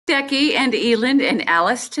Becky and Eland and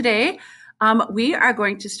Alice today. We are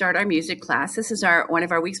going to start our music class. This is one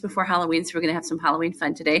of our weeks before Halloween, so we're going to have some Halloween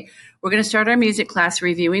fun today. We're going to start our music class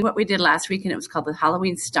reviewing what we did last week, and it was called the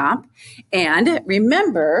Halloween Stomp. And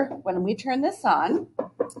remember, when we turn this on,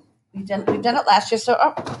 we've done it last year, so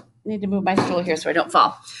I need to move my stool here so I don't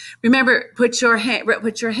fall. Remember, put your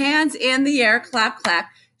hands in the air, clap, clap,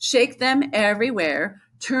 shake them everywhere,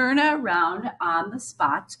 turn around on the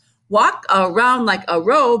spot, walk around like a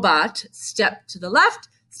robot, step to the left,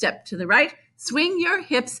 step to the right, swing your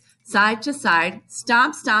hips side to side,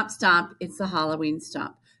 stomp, stomp, stomp, it's the Halloween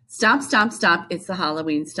stomp. Stomp, stomp, stomp, it's the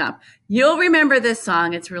Halloween stomp. You'll remember this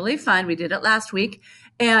song. It's really fun. We did it last week.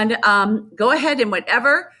 And go ahead and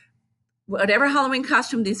whatever Halloween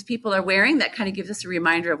costume these people are wearing, that kind of gives us a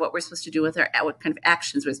reminder of what we're supposed to do with what kind of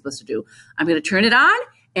actions we're supposed to do. I'm going to turn it on,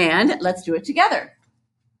 and let's do it together.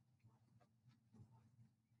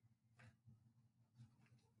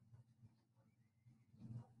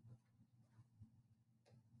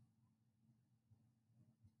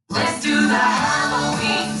 Let's do the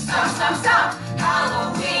Halloween stomp, stomp, stomp.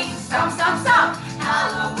 Halloween stomp, stomp, stomp.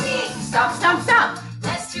 Halloween stomp, stomp, stomp.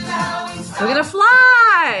 Let's do the Halloween stomp. We're going to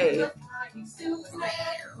fly.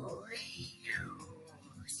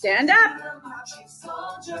 Stand up.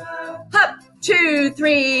 Up, 2,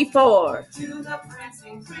 3, 4. To the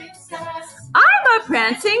prancing princess. I'm a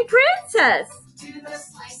prancing princess. To the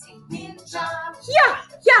slicing ninja. Yeah,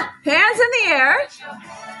 yeah. Hands in the air. Put your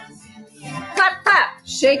hands in the air. Clap, clap.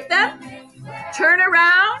 Shake them. Turn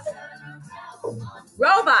around.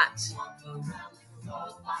 Robot.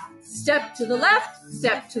 Step to the left.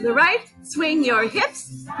 Step to the right. Swing your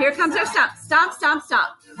hips. Here comes our stomp. Stomp, stomp, stomp.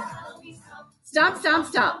 Stomp, stomp,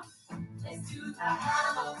 stomp. Let's do the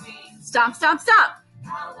Halloween. Stomp, stomp, stomp.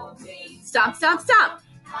 Halloween. Stomp, stomp, stomp.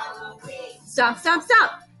 Halloween. Stomp, stomp,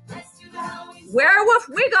 stomp. Let's do the Halloween. Werewolf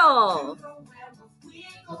wiggle.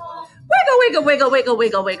 Wiggle, wiggle, wiggle,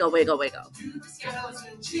 wiggle, wiggle, wiggle, wiggle. Do the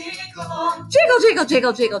skeleton jiggle. Jiggle, jiggle,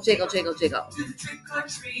 jiggle, jiggle, jiggle, jiggle, jiggle. Do the trick or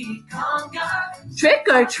treat conga. Trick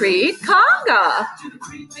or treat conga. Do the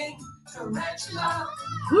creeping tarantula.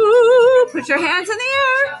 Ooh, put your hands in the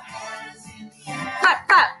air. Your hands in the air. Clap,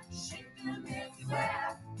 clap. Shake them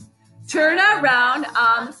everywhere. Turn around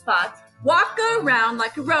on the spot. Walk around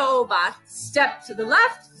like a robot. Step to the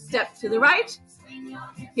left, step to the right. Swing your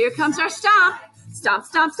hips. Here comes our stomp. Stomp,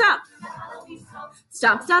 stomp, stomp. Halloween stomp.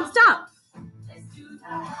 Stomp, stomp, stomp. Let's do the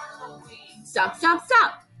Halloween. Stomp, stomp,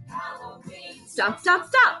 stomp. Halloween. Stomp, stomp,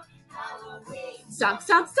 stomp. Halloween. Stomp,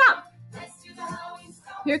 stomp, stomp. Let's do the Halloween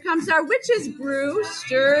stomp. Here comes our witch's brew.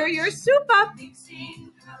 Stir your soup up.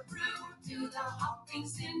 Mixing her brew to the hopping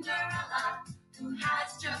Cinderella who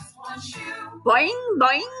has just one shoe. Boing,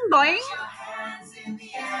 boing, boing. Put your hands in the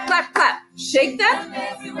air. Clap, clap. Shake them.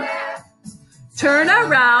 Everywhere. Turn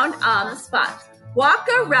around on the spot. Walk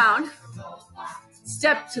around.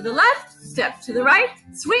 Step to the left, step to the right.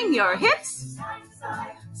 Swing your hips. Side to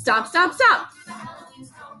side. Stomp, stomp, stomp. Do the Halloween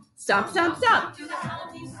stomp. Stomp, stomp, stomp. Do the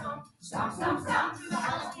Halloween stomp. Stomp, stomp, stomp. Do the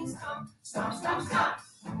Halloween stomp. Stomp, stomp, stomp.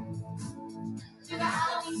 Do the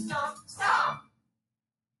Halloween stomp. Stomp.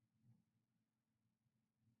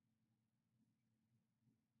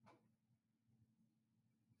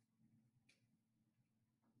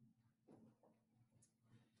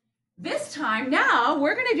 This time now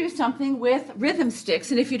we're going to do something with rhythm sticks.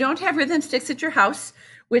 And if you don't have rhythm sticks at your house,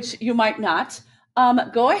 which you might not,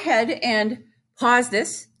 go ahead and pause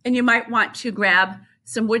this. And you might want to grab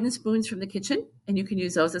some wooden spoons from the kitchen, and you can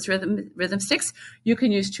use those as rhythm sticks. You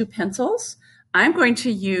can use 2 pencils. I'm going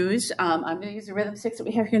to use the rhythm sticks that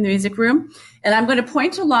we have here in the music room, and I'm going to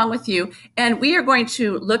point along with you, and we are going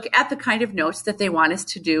to look at the kind of notes that they want us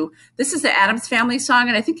to do. This is the Addams Family song,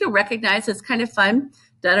 and I think you'll recognize it's kind of fun.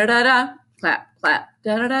 Da-da-da-da, clap, clap,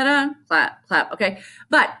 da-da-da-da, clap, clap, okay?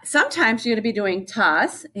 But sometimes you're going to be doing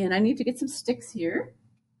tas, and I need to get some sticks here.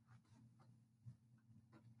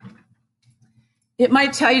 It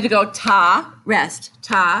might tell you to go ta, rest,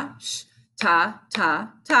 ta, sh, ta,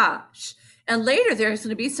 ta, ta, sh. And later there's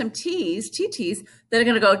going to be some T's, TT's, that are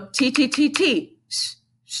going to go T, T, T, T, sh,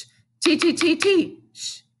 sh, T, T, T, T,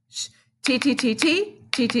 sh, sh, T, T, T, T,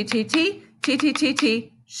 T, T, T, T, T, T, T,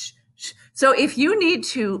 T, sh. So if you need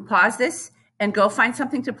to pause this and go find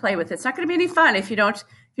something to play with, it's not going to be any fun if you don't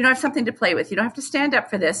have something to play with. You don't have to stand up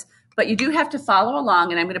for this, but you do have to follow along,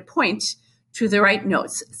 and I'm going to point to the right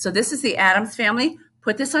notes. So this is the Addams Family.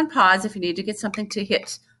 Put this on pause if you need to get something to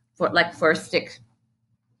hit for a stick.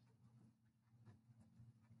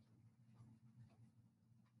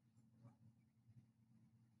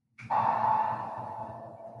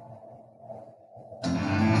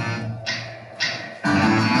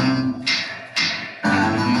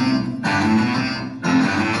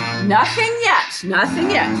 Nothing yet.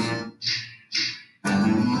 Nothing yet.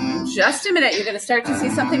 Just a minute. You're going to start to see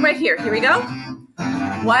something right here. Here we go.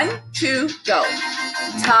 1, 2, go.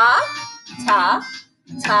 Ta, ta,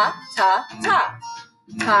 ta, ta, ta.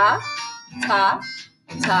 Ta, ta,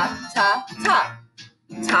 ta, ta, ta.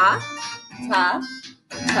 Ta, ta,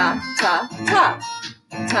 ta, ta, ta.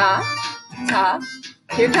 Ta, ta.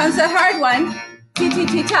 Here comes the hard one. Ti, ti,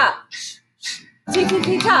 ti, ta. Ti, ti,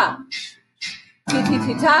 ti, ta. Ti, ti,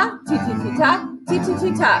 ti, ta. Ti, ti, ti, ta. Ti, ti,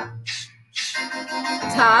 ti, ta.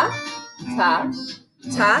 Ta, ta,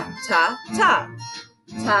 ta, ta, ta.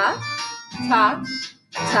 Ta, ta,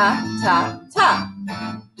 ta, ta, ta.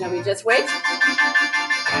 Now we just wait.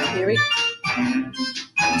 Here we go.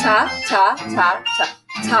 Ta, ta, ta, ta.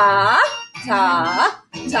 Ta, ta,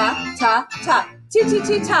 ta, ta, ta. Ti, ti,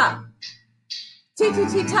 ti, ta. Ti, ti,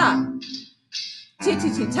 ti, ta. Ti, ti,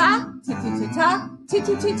 ti, ta. Ti, ti, ti, ta. Ti,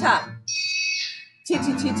 ti, ti, ta. Ti,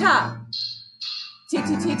 ti, ti, ta. Ti,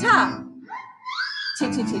 ti, ti, ta. Ti,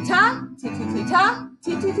 ti, ti, ta. Ti, ti, ti, ta.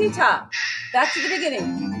 Ti, ti, ti, ta. Back to the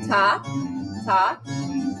beginning. Ta, ta,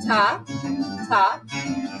 ta, ta,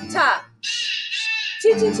 ta.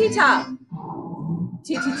 Ti, ti, ti, ta.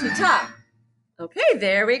 Ti, ti, ti, ta. Okay,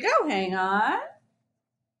 there we go. Hang on.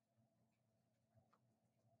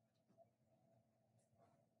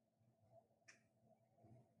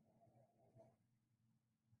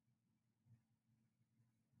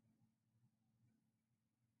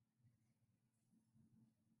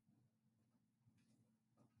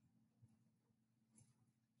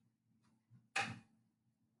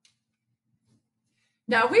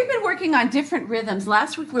 Now, we've been working on different rhythms.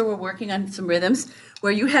 Last week, we were working on some rhythms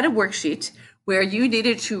where you had a worksheet where you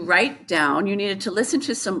needed to write down, you needed to listen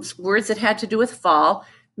to some words that had to do with fall.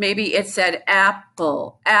 Maybe it said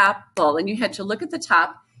apple, apple, and you had to look at the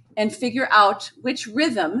top and figure out which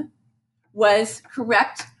rhythm was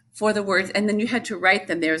correct for the words, and then you had to write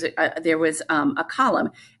them. There was a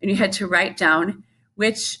column, and you had to write down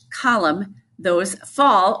which column those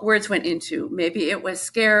fall words went into. Maybe it was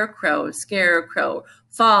scarecrow, scarecrow,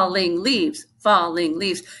 falling leaves, falling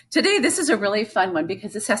leaves. Today, this is a really fun one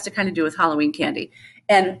because this has to kind of do with Halloween candy.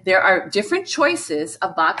 And there are different choices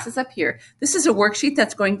of boxes up here. This is a worksheet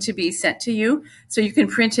that's going to be sent to you. So you can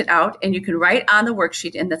print it out and you can write on the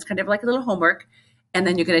worksheet, and that's kind of like a little homework. And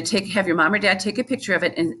then you're going to have your mom or dad take a picture of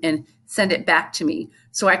it and send it back to me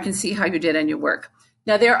so I can see how you did on your work.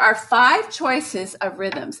 Now, there are 5 choices of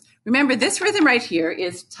rhythms. Remember, this rhythm right here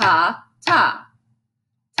is ta, ta,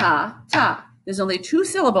 ta, ta. There's only 2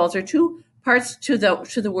 syllables or 2 parts to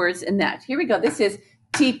the words in that. Here we go. This is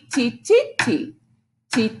ti, ti, ti, ti,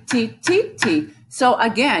 ti, ti, ti, ti. So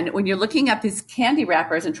again, when you're looking at these candy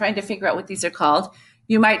wrappers and trying to figure out what these are called,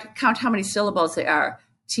 you might count how many syllables they are.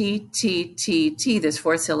 T, T, T, T. There's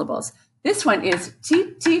 4 syllables. This one is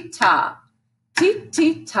ti, ti, ta, ti,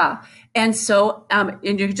 ti, ta. And so,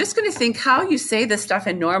 and you're just going to think how you say this stuff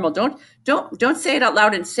in normal. Don't say it out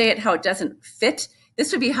loud and say it how it doesn't fit.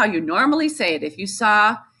 This would be how you normally say it.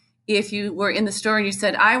 If you were in the store and you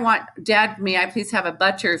said, I want, Dad, may I please have a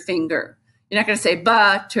Butterfinger? You're not going to say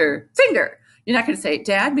Butterfinger. You're not going to say,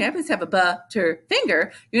 Dad, may I please have a Butterfinger?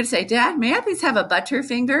 You're going to say, Dad, may I please have a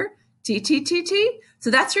Butterfinger? T, T, T, T.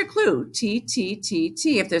 So that's your clue. T, T, T,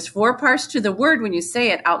 T. If there's 4 parts to the word when you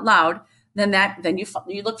say it out loud, then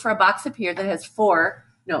you look for a box up here that has 4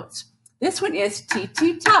 notes. This one is ti,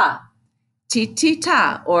 ti, ta, ti, ti,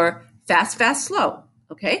 ta, or fast, fast, slow.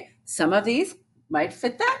 Okay, some of these might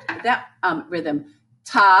fit that rhythm.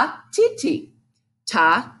 Ta, ti, ti,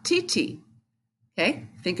 ta, ti, ti. Okay,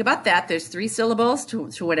 think about that. There's 3 syllables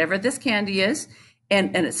to whatever this candy is,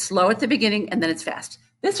 and it's slow at the beginning, and then it's fast.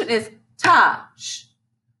 This one is ta, sh.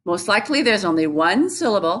 Most likely, there's only 1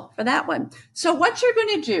 syllable for that one. So what you're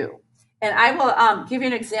going to do, and I will give you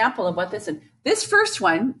an example of what this is. This first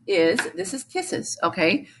one is kisses,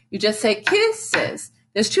 okay? You just say kisses.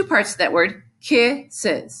 There's 2 parts to that word,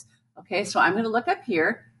 kisses. Okay, so I'm going to look up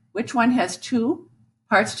here which one has 2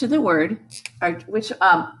 parts to the word, or which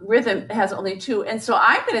rhythm has only 2. And so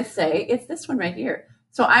I'm going to say it's this one right here.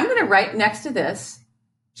 So I'm going to write next to this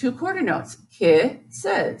 2 quarter notes,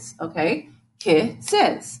 kisses, okay?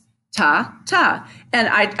 Kisses, ta, ta. And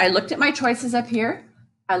I looked at my choices up here.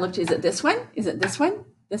 I looked, is it this one? Is it this one?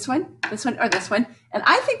 This one? This one? Or this one? And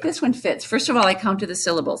I think this one fits. First of all, I counted the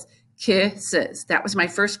syllables. Kisses. That was my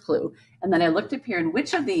first clue. And then I looked up here, and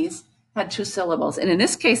which of these had 2 syllables? And in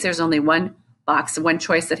this case, there's only 1 box, 1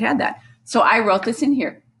 choice that had that. So I wrote this in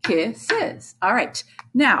here. Kisses. All right.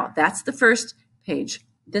 Now, that's the first page.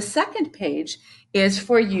 The second page is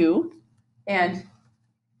for you, and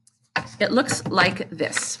it looks like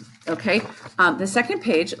this. Okay, the second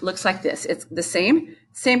page looks like this. It's the same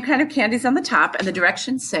kind of candies on the top, and the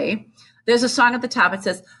directions say, there's a song at the top. It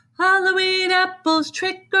says, Halloween apples,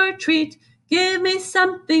 trick or treat, give me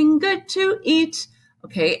something good to eat.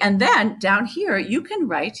 Okay, and then down here, you can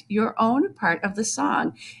write your own part of the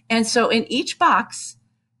song. And so in each box,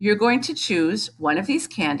 you're going to choose one of these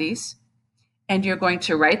candies, and you're going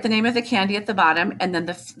to write the name of the candy at the bottom and then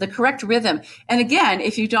the correct rhythm. And again,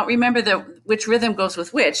 if you don't remember which rhythm goes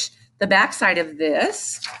with which, the back side of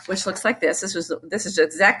this, which looks like this is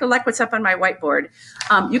exactly like what's up on my whiteboard.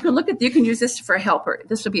 You can use this for a helper.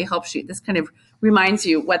 This will be a help sheet. This kind of reminds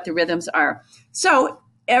you what the rhythms are. So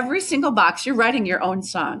every single box, you're writing your own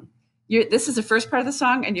song. This is the first part of the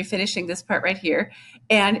song, and you're finishing this part right here.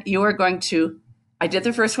 And you are going to, I did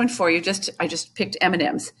the first one for you. I just picked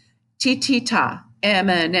M&Ms. T-T-Ta,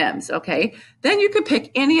 M&Ms, okay? Then you can pick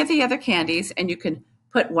any of the other candies, and you can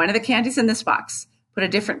put one of the candies in this box, put a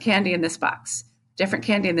different candy in this box, different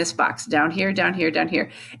candy in this box, down here, down here, down here.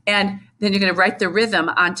 And then you're going to write the rhythm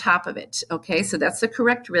on top of it, okay? So that's the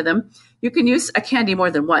correct rhythm. You can use a candy more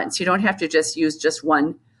than once. You don't have to just use just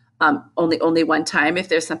one, only one time. If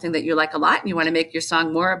there's something that you like a lot and you want to make your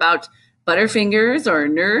song more about Butterfingers or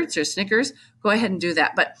Nerds or Snickers, go ahead and do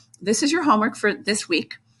that. But this is your homework for this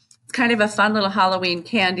week. Kind of a fun little Halloween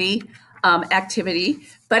candy activity,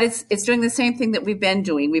 but it's doing the same thing that we've been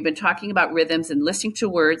doing. We've been talking about rhythms and listening to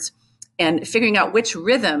words and figuring out which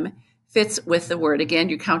rhythm fits with the word. Again,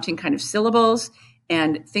 you're counting kind of syllables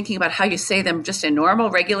and thinking about how you say them just in normal,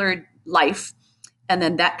 regular life, and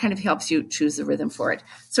then that kind of helps you choose the rhythm for it.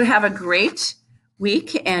 So have a great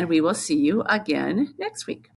week, and we will see you again next week.